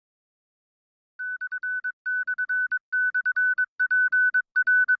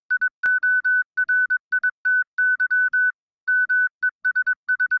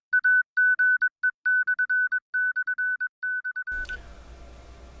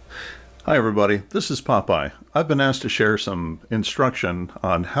Hi everybody, this is Popeye. I've been asked to share some instruction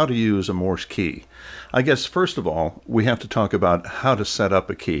on how to use a Morse key. I guess first of all, we have to talk about how to set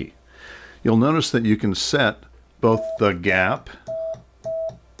up a key. You'll notice that you can set both the gap,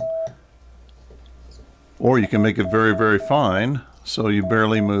 or you can make it very, very fine, so you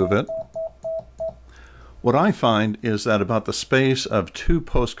barely move it. What I find is that about the space of 2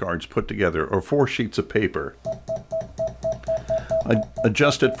 postcards put together, or 4 sheets of paper, I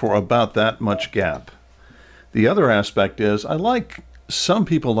adjust it for about that much gap. The other aspect is some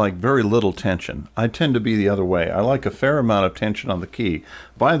people like very little tension. I tend to be the other way. I like a fair amount of tension on the key.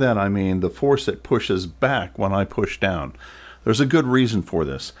 By that I mean the force that pushes back when I push down. There's a good reason for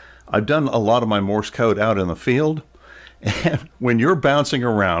this. I've done a lot of my Morse code out in the field, and when you're bouncing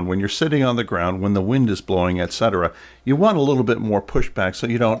around, when you're sitting on the ground, when the wind is blowing, etc., you want a little bit more pushback so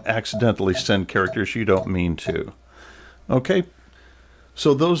you don't accidentally send characters you don't mean to. Okay?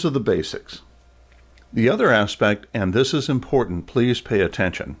 So those are the basics. The other aspect, and this is important, please pay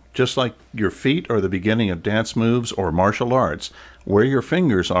attention. Just like your feet are the beginning of dance moves or martial arts, where your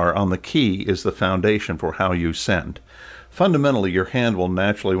fingers are on the key is the foundation for how you send. Fundamentally, your hand will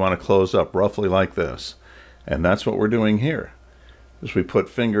naturally want to close up roughly like this. And that's what we're doing here. As we put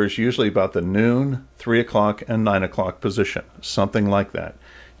fingers usually about the noon, 3 o'clock, and 9 o'clock position. Something like that.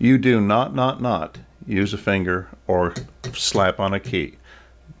 You do not use a finger or slap on a key.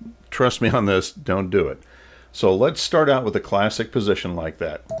 Trust me on this, don't do it. So let's start out with a classic position like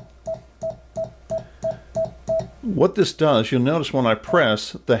that. What this does, you'll notice when I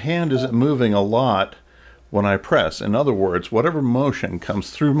press, the hand isn't moving a lot when I press. In other words, whatever motion comes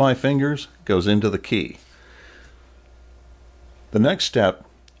through my fingers goes into the key. The next step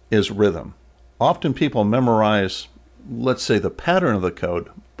is rhythm. Often people memorize, let's say, the pattern of the code,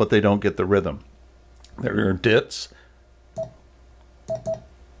 but they don't get the rhythm. There are dits.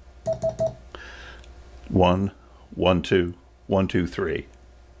 1, 1, 2, 1, 2, 3.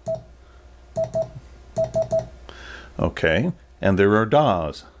 Okay, and there are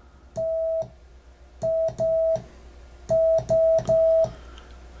das.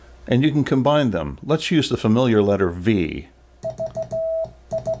 And you can combine them. Let's use the familiar letter V.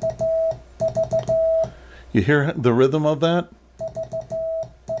 You hear the rhythm of that?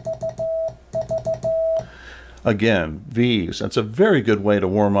 Again, V's. That's a very good way to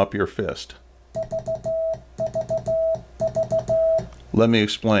warm up your fist. Let me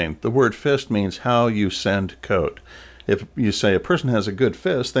explain. The word fist means how you send code. If you say a person has a good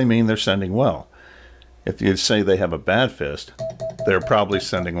fist, they mean they're sending well. If you say they have a bad fist, they're probably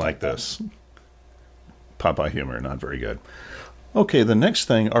sending like this. Popeye humor, not very good. Okay, the next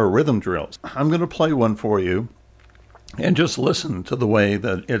thing are rhythm drills. I'm going to play one for you and just listen to the way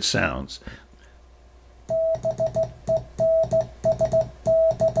that it sounds.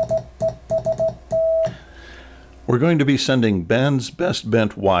 We're going to be sending Ben's best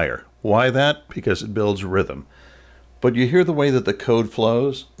bent wire. Why that? Because it builds rhythm. But you hear the way that the code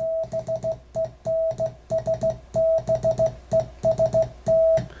flows?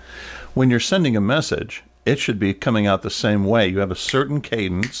 When you're sending a message, it should be coming out the same way. You have a certain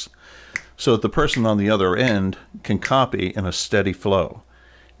cadence so that the person on the other end can copy in a steady flow.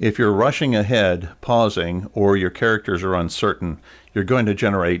 If you're rushing ahead, pausing, or your characters are uncertain, you're going to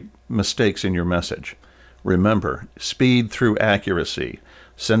generate mistakes in your message. Remember, speed through accuracy.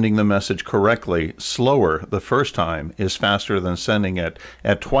 Sending the message correctly, slower the first time, is faster than sending it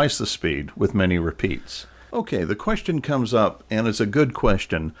at twice the speed with many repeats. Okay, the question comes up, and it's a good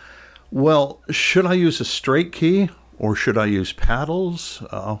question. Well, should I use a straight key or should I use paddles?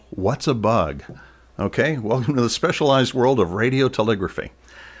 What's a bug? Okay, welcome to the specialized world of radio telegraphy.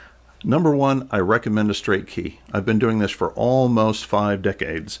 Number one, I recommend a straight key. I've been doing this for almost 5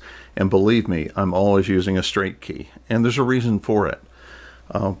 decades, and believe me, I'm always using a straight key, and there's a reason for it.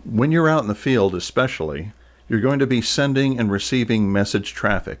 When you're out in the field especially, you're going to be sending and receiving message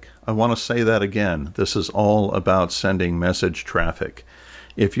traffic. I want to say that again. This is all about sending message traffic.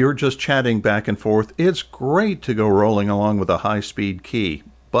 If you're just chatting back and forth, it's great to go rolling along with a high-speed key,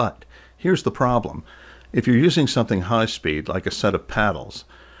 but here's the problem. If you're using something high-speed, like a set of paddles,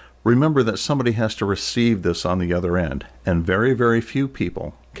 remember that somebody has to receive this on the other end, and very, very few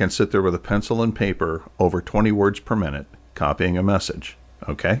people can sit there with a pencil and paper over 20 words per minute copying a message,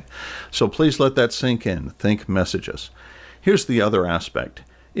 okay? So please let that sink in. Think messages. Here's the other aspect.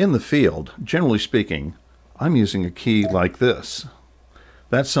 In the field, generally speaking, I'm using a key like this.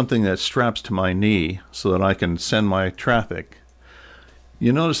 That's something that straps to my knee so that I can send my traffic.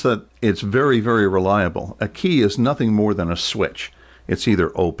 You notice that it's very, very reliable. A key is nothing more than a switch. It's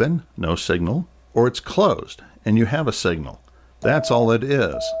either open, no signal, or it's closed, and you have a signal. That's all it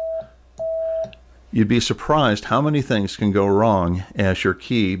is. You'd be surprised how many things can go wrong as your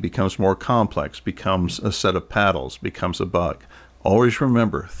key becomes more complex, becomes a set of paddles, becomes a bug. Always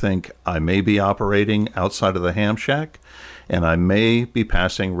remember, think, I may be operating outside of the ham shack, and I may be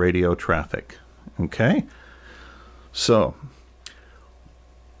passing radio traffic. Okay? So,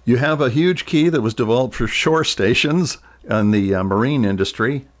 you have a huge key that was developed for shore stations in the marine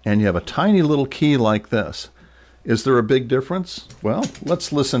industry, and you have a tiny little key like this. Is there a big difference? Well,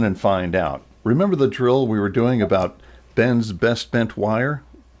 let's listen and find out. Remember the drill we were doing about Ben's best bent wire?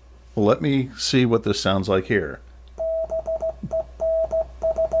 Well, let me see what this sounds like here.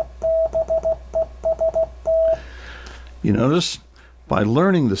 You notice, by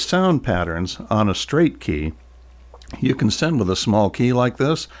learning the sound patterns on a straight key, you can send with a small key like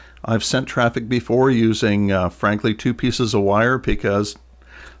this. I've sent traffic before using, frankly, 2 pieces of wire because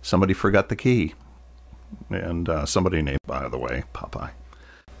somebody forgot the key. And somebody named, by the way, Popeye.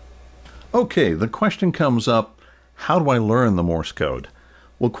 Okay, the question comes up, how do I learn the Morse code?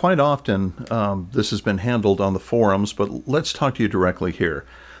 Well, quite often this has been handled on the forums, but let's talk to you directly here.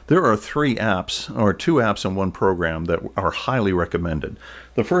 There are 3 apps, or 2 apps in one program that are highly recommended.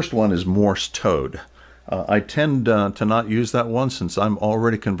 The first one is Morse Code. I tend to not use that one since I'm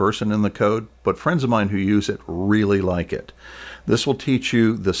already conversant in the code, but friends of mine who use it really like it. This will teach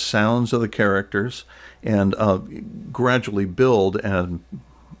you the sounds of the characters and gradually build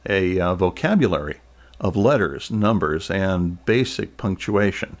a vocabulary of letters, numbers, and basic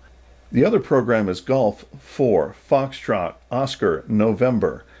punctuation. The other program is Golf 4, Foxtrot, Oscar,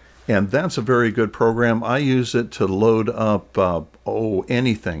 November. And that's a very good program. I use it to load up,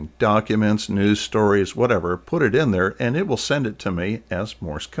 anything, documents, news stories, whatever, put it in there, and it will send it to me as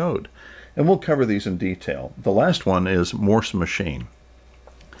Morse code. And we'll cover these in detail. The last one is Morse Machine.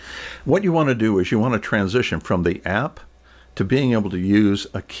 What you want to do is you want to transition from the app to being able to use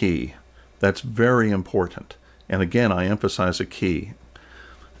a key. That's very important. And again, I emphasize a key.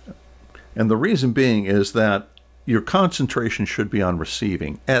 And the reason being is that your concentration should be on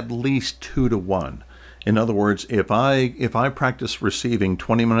receiving, at least 2 to 1. In other words, if I practice receiving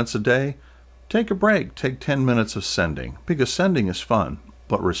 20 minutes a day, take a break, take 10 minutes of sending, because sending is fun,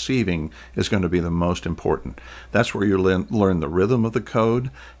 but receiving is going to be the most important. That's where you learn the rhythm of the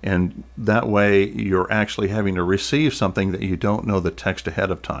code, and that way you're actually having to receive something that you don't know the text ahead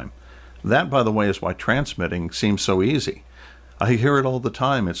of time. That, by the way, is why transmitting seems so easy. I hear it all the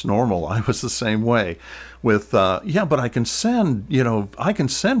time. It's normal. I was the same way with, yeah, but I can send, I can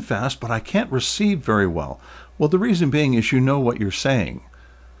send fast, but I can't receive very well. Well, the reason being is you know what you're saying.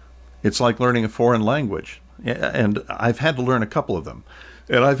 It's like learning a foreign language. And I've had to learn a couple of them.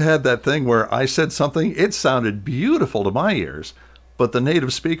 And I've had that thing where I said something, it sounded beautiful to my ears, but the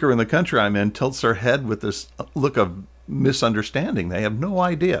native speaker in the country I'm in tilts their head with this look of misunderstanding. They have no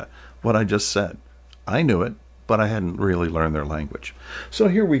idea what I just said. I knew it, but I hadn't really learned their language. So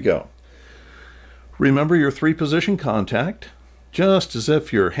here we go. Remember your 3-position contact, just as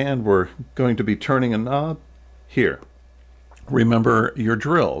if your hand were going to be turning a knob. Here. Remember your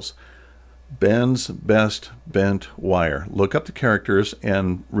drills. Ben's best bent wire. Look up the characters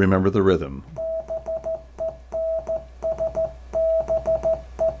and remember the rhythm.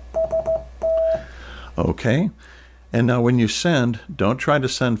 Okay. And now when you send, don't try to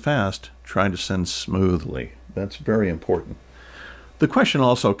send fast, try to send smoothly. That's very important. The question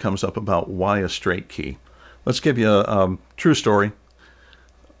also comes up about why a straight key. Let's give you a true story,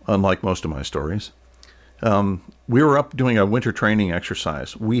 unlike most of my stories. We were up doing a winter training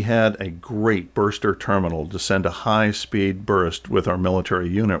exercise. We had a great burster terminal to send a high-speed burst with our military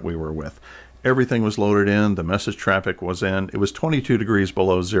unit we were with. Everything was loaded in, the message traffic was in. It was 22 degrees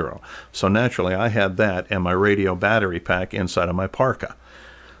below zero. So naturally, I had that and my radio battery pack inside of my parka.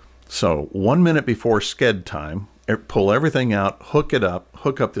 So 1 minute before sked time, pull everything out, hook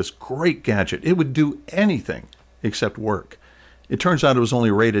up this great gadget. It would do anything except work. It turns out it was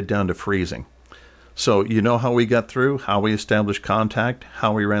only rated down to freezing. So you know how we got through, how we established contact,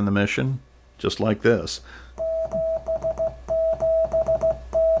 how we ran the mission? Just like this.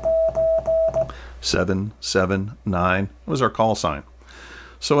 779 was our call sign.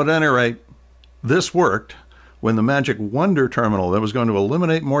 So at any rate, this worked when the magic wonder terminal that was going to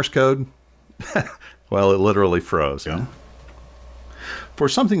eliminate Morse code, well, it literally froze. Yeah. For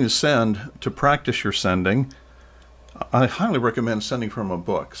something to send, to practice your sending, I highly recommend sending from a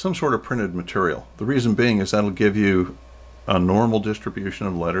book, some sort of printed material. The reason being is that'll give you a normal distribution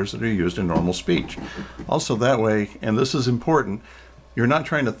of letters that are used in normal speech. Also that way, and this is important, you're not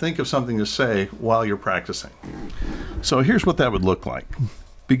trying to think of something to say while you're practicing. So here's what that would look like.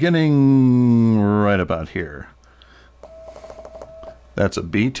 Beginning right about here. That's a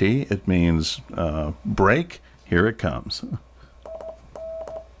BT. It means break. Here it comes.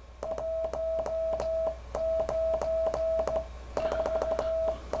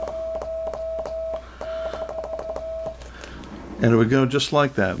 And it would go just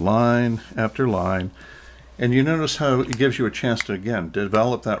like that, line after line. And you notice how it gives you a chance to, again,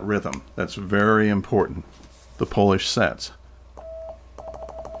 develop that rhythm. That's very important, the Polish sets.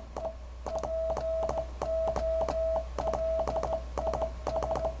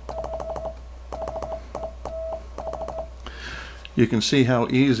 You can see how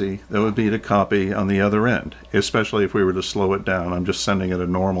easy that would be to copy on the other end, especially if we were to slow it down. I'm just sending at a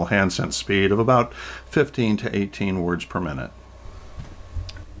normal handset speed of about 15 to 18 words per minute.